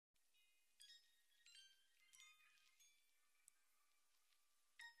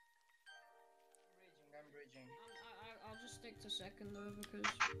bridging. I'll just stick to second though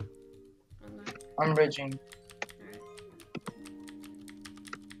because I'm bridging.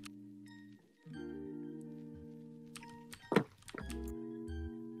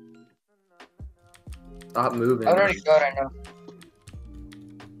 Stop moving. I already got it now.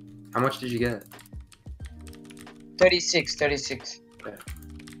 How much did you get? 36. Okay.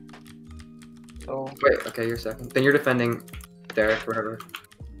 So Wait, okay, you're second. Then you're defending Derek, whatever.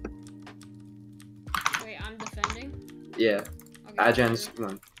 wait, I'm defending? Yeah. Okay, Agen's sure.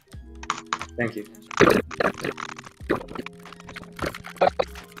 one. Thank you.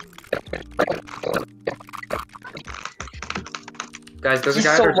 Guys, there's a He's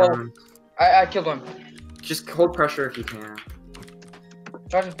guy so at our low. diamond. I killed him. Just hold pressure if you can.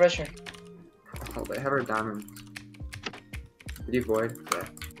 Try to pressure. Oh, they have our diamonds. Did you void? Yeah.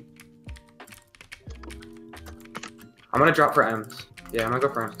 I'm gonna drop for M's. Yeah, I'm gonna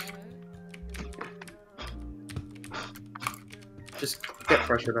go for M's. Just get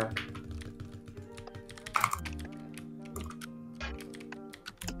pressure back.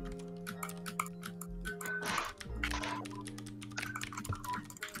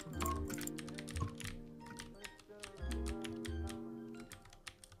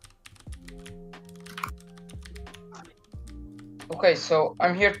 Okay, so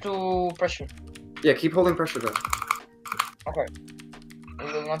I'm here to pressure. Yeah, keep holding pressure though. Okay. We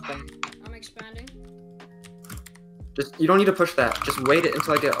will not them. I'm expanding. Just you don't need to push that. Just wait it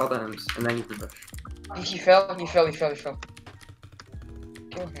until I get all the M's, and then you can push. He fell. Kill him.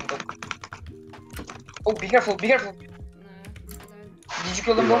 Go. Oh, be careful. Nah, Did you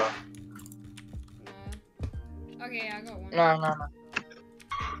kill them both? nah. Okay, yeah, I got one. No.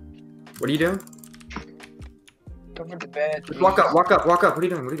 What are you doing? Cover the bed. Just walk up. What are you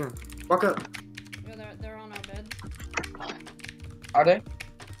doing? Walk up. Yo, they're on our bed. Are they? I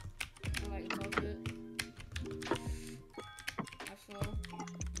like above it. I fell.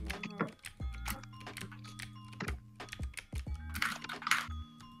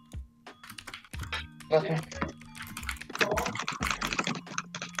 Got me.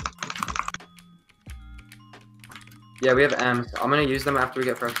 Yeah, we have M's. I'm gonna use them after we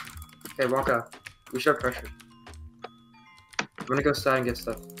get pressure. Okay, walk up. We should have pressure. I'm gonna go side and get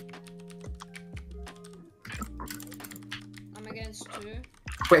stuff. I'm against two.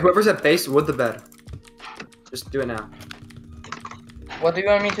 Wait, whoever's at base, wood the bed. Just do it now. What do you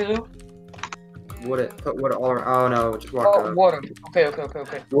want me to do? Yeah, Wood it. Put wood all around. Oh no, just walk Oh, up. water.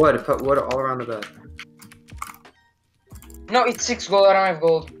 Okay. Wood. Put wood all around the bed. No, it's 6 gold. I don't have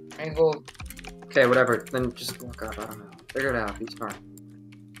gold. I need gold. Okay, whatever. Then just walk up. I don't know. Figure it out. Be smart.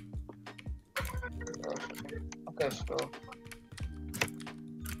 Okay, so.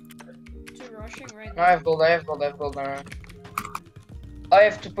 two rushing right No, I have gold. Alright. I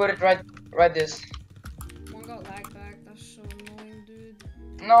have to put it right this. One got lag back. That's so annoying, dude.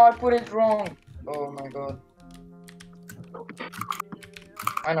 No, I put it wrong. Oh my god.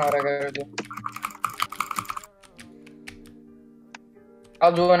 I know what I gotta do.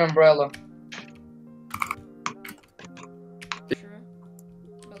 I'll do an umbrella. Sure.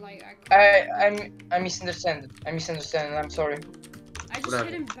 But like, I misunderstand. I'm sorry. just Whatever.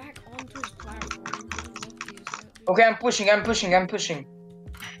 hit him back onto his platform. How lucky is that, dude? Okay, I'm pushing.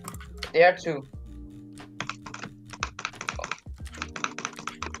 They are two.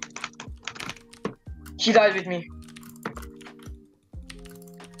 He died with me.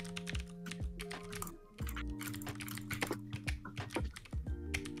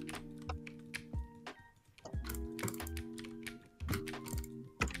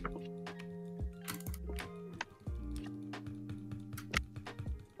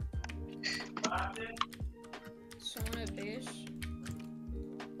 Someone at base.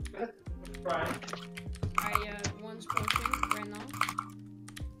 One's pushing right now.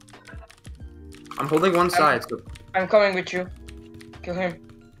 I'm holding one side. So I'm coming with you. Kill him.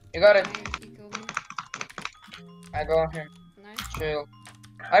 You got it. He killed me. I got him. Nice. Chill.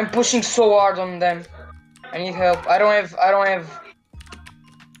 I'm pushing so hard on them. I need help. I don't have.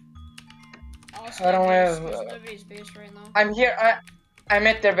 Also, I don't have, nobody's base right now. I'm here. I'm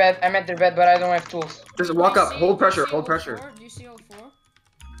at their bed, but I don't have tools. just walk up. Hold pressure. Do you see 04?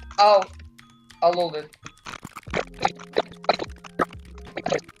 I'll hold it.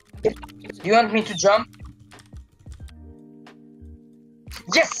 Do you want me to jump?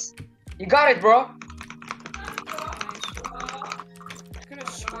 Yes! You got it, bro.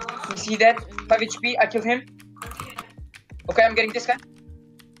 You see that? 5 HP, I killed him. Okay, I'm getting this guy.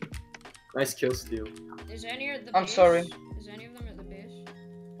 Nice kill steal. Is any of the I'm base? sorry. Is any of them at the base?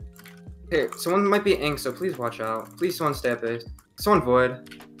 Hey, someone might be ink, so please watch out. Please, someone stay at base. Someone void.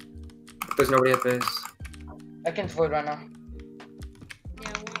 If there's nobody at base. I can't void right now.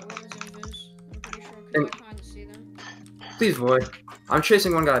 Yeah, one is invis. I'm pretty sure because I kind of see them. Please void. I'm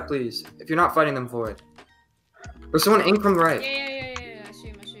chasing one guy, please. If you're not fighting them, void. There's someone ink from the right. Yeah. I see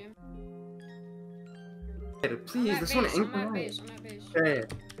him. Please, there's someone ink from the right. I'm at base. Okay.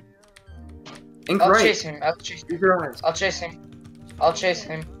 Ink I'll right. chase him. I'll chase him. Use your eyes. I'll chase him. I'll chase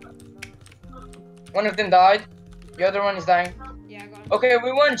him. One of them died. The other one is dying. Yeah, I got him. Okay,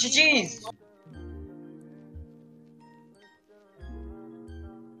 we won. GG's.